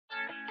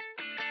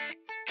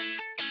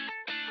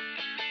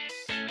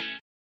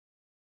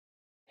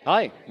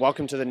Hi,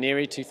 welcome to the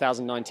NIRI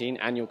 2019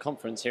 annual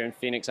conference here in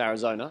Phoenix,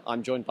 Arizona.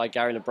 I'm joined by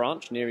Gary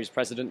LaBranche, NIRI's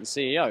president and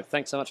CEO.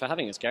 Thanks so much for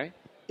having us, Gary.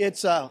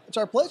 It's our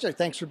pleasure.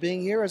 Thanks for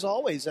being here as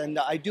always. And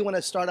I do want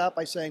to start out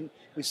by saying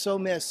we so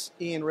miss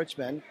Ian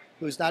Richmond,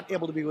 who's not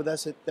able to be with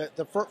us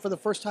for the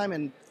first time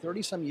in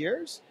 30 some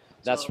years.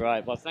 That's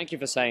right. Well, thank you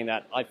for saying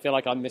that. I feel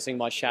like I'm missing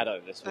my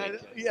shadow this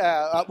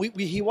week.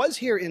 He was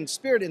here in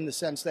spirit in the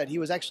sense that he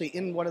was actually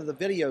in one of the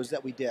videos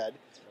that we did,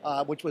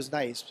 which was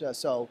nice.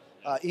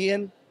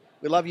 Ian,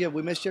 we love you.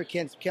 We miss you.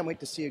 Can't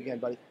wait to see you again,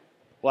 buddy.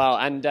 Well,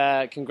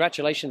 and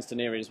congratulations to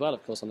NIRI as well,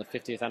 of course, on the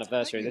 50th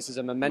anniversary. This is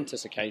a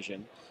momentous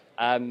occasion.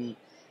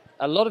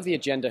 A lot of the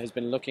agenda has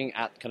been looking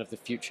at kind of the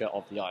future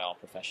of the IR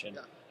profession.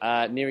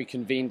 NIRI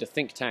convened a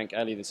think tank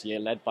earlier this year,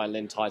 led by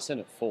Lynn Tyson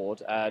at Ford,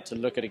 to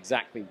look at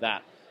exactly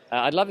that.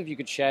 I'd love if you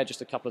could share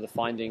just a couple of the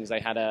findings. They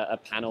had a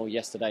panel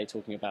yesterday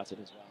talking about it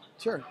as well.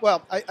 Sure.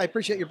 Well, I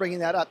appreciate you bringing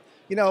that up.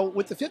 You know,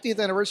 with the 50th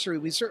anniversary,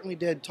 we certainly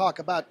did talk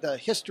about the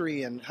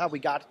history and how we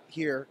got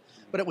here,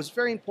 but it was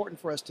very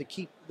important for us to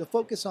keep the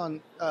focus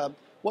on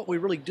what we're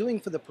really doing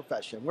for the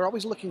profession. We're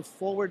always looking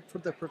forward for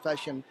the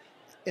profession,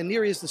 and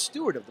NIRI is the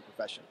steward of the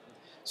profession.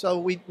 So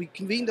we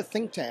convened a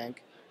think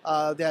tank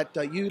that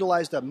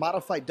utilized a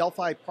modified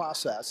Delphi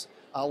process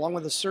along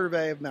with a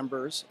survey of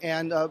members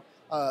and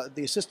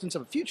the assistance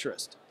of a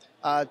futurist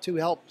to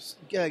help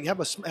have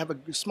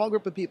a small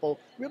group of people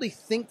really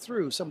think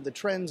through some of the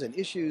trends and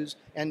issues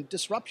and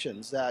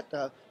disruptions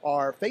that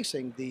are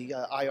facing the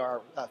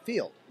IR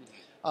field.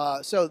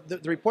 So the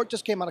report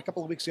just came out a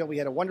couple of weeks ago. We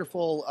had a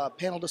wonderful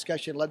panel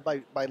discussion led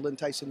by Lynn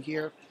Tyson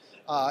here.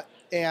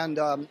 And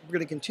we're going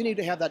to continue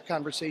to have that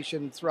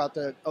conversation throughout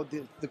the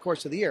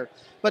course of the year.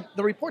 But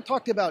the report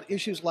talked about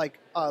issues like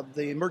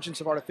the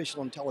emergence of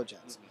artificial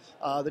intelligence,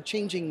 the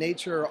changing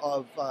nature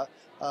of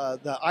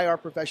the IR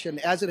profession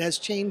as it has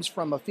changed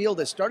from a field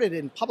that started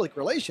in public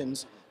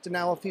relations to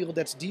now a field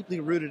that's deeply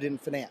rooted in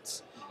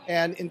finance.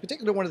 And in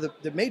particular, one of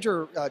the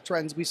major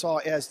trends we saw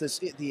as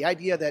the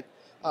idea that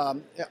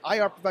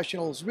IR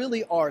professionals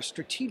really are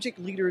strategic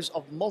leaders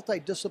of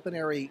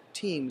multidisciplinary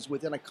teams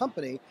within a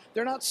company.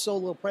 They're not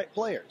solo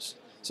players.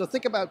 So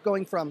think about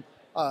going from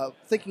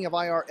thinking of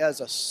IR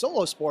as a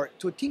solo sport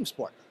to a team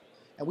sport.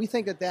 And we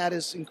think that that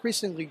is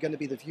increasingly going to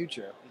be the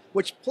future,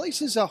 which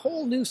places a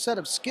whole new set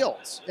of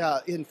skills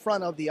in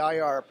front of the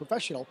IR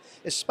professional,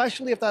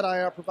 especially if that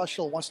IR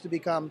professional wants to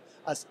become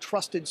a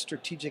trusted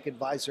strategic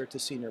advisor to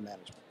senior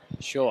management.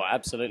 Sure,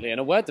 absolutely.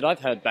 And a word that I've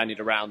heard bandied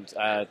around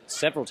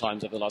several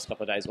times over the last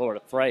couple of days, or a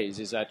phrase,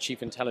 is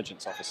Chief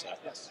Intelligence Officer.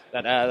 Yes.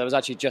 There was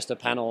actually just a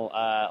panel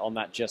on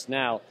that just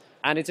now.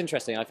 And it's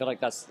interesting. I feel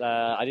like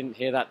I didn't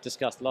hear that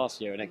discussed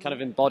last year, and it kind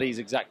of embodies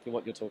exactly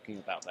what you're talking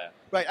about there.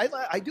 Right.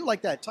 I do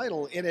like that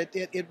title, and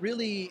it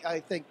really, I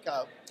think,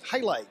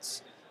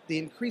 highlights the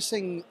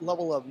increasing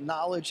level of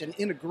knowledge and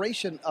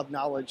integration of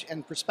knowledge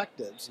and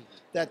perspectives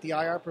that the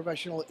IR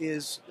professional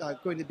is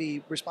going to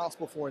be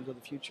responsible for into the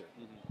future.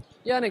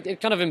 Yeah, and it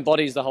kind of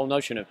embodies the whole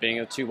notion of being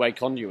a two-way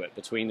conduit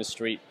between the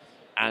street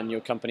and your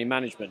company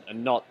management,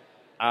 and not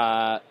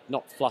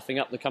fluffing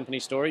up the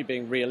company story,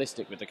 being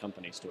realistic with the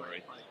company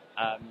story.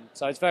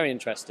 So it's very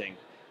interesting.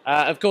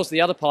 Of course, the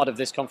other part of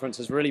this conference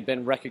has really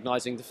been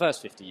recognizing the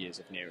first 50 years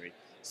of NIRI,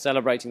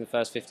 celebrating the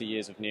first 50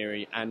 years of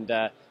NIRI, and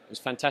it was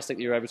fantastic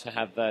that you were able to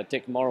have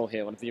Dick Morrill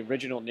here, one of the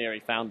original NIRI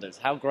founders.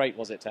 How great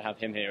was it to have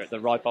him here at the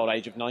ripe old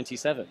age of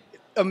 97?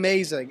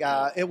 Amazing.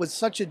 It was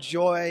such a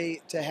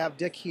joy to have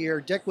Dick here.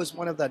 Dick was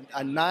one of the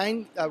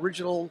 9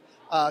 original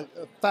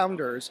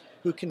founders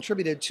who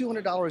contributed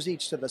 $200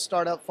 each to the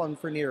startup fund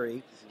for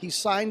NIRI. He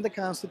signed the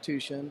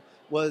Constitution,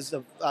 was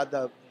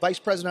the vice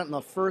president on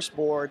the first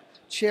board,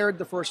 chaired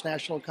the first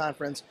national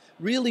conference,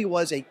 really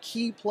was a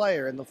key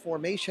player in the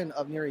formation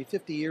of NIRI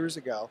 50 years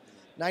ago.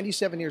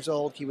 97 years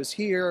old, he was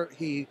here,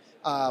 he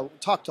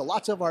talked to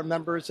lots of our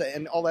members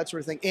and all that sort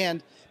of thing.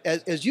 And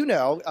as you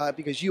know,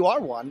 because you are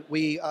one,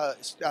 we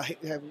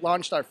have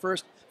launched our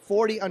first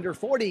 40 under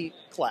 40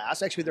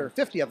 class. Actually, there are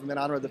 50 of them in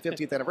honor of the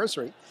 50th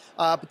anniversary.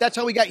 But that's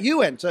how we got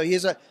you in. So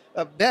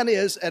Ben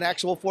is an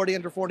actual 40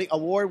 under 40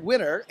 award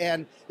winner.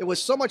 And it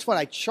was so much fun.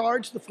 I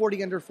charged the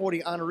 40 under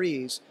 40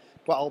 honorees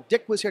while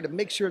Dick was here to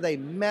make sure they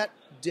met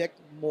Dick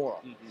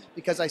Morrill.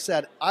 Because I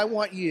said, I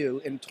want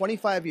you in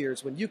 25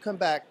 years, when you come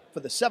back for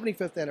the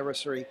 75th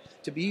anniversary,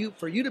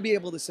 for you to be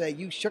able to say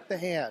you shook the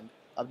hand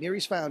of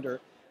NIRI's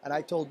founder. And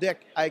I told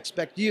Dick, I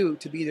expect you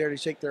to be there to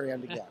shake their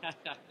hand again.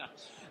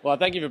 Well,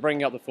 thank you for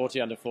bringing up the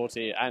 40 under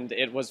 40, and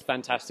it was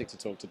fantastic to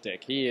talk to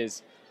Dick. He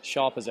is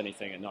sharp as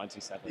anything at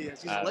 97. He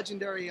is. He's a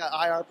legendary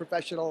IR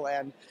professional,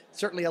 and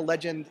certainly a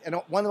legend, and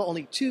one of the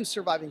only 2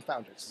 surviving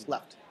founders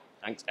left.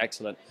 Thanks.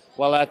 Excellent.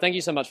 Well, thank you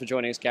so much for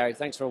joining us, Gary.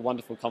 Thanks for a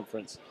wonderful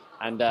conference,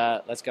 and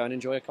let's go and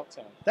enjoy a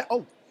cocktail.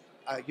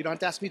 You don't have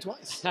to ask me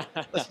twice.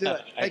 Let's do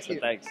it. Thank you.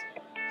 Thanks.